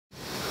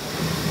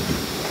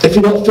If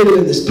you're not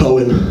feeling this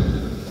poem,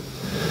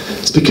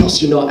 it's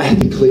because you're not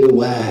ethically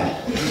aware.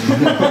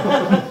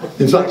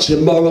 In fact,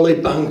 you're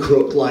morally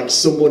bankrupt like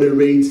someone who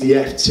reads the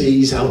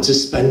FT's How to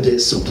Spend It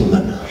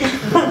supplement.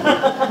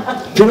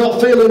 If you're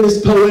not feeling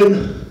this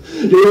poem,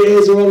 your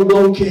ears are all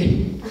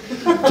wonky,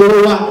 full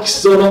of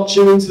wax, or not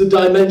tuned to the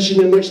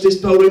dimension in which this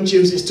poem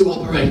chooses to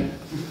operate.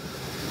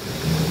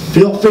 If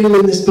you're not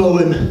feeling this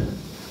poem,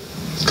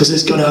 it's because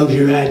it's gone over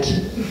your head.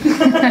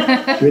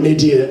 You're an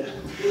idiot,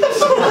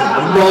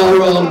 a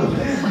moron,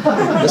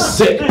 a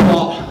sick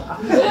pot,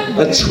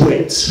 a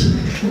twit.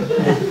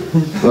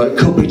 Or it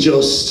could be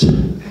just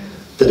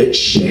that it's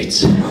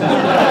shit.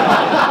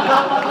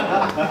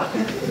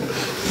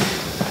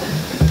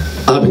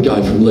 I've been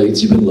Guy from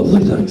Leeds, you've been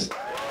lovely, thanks.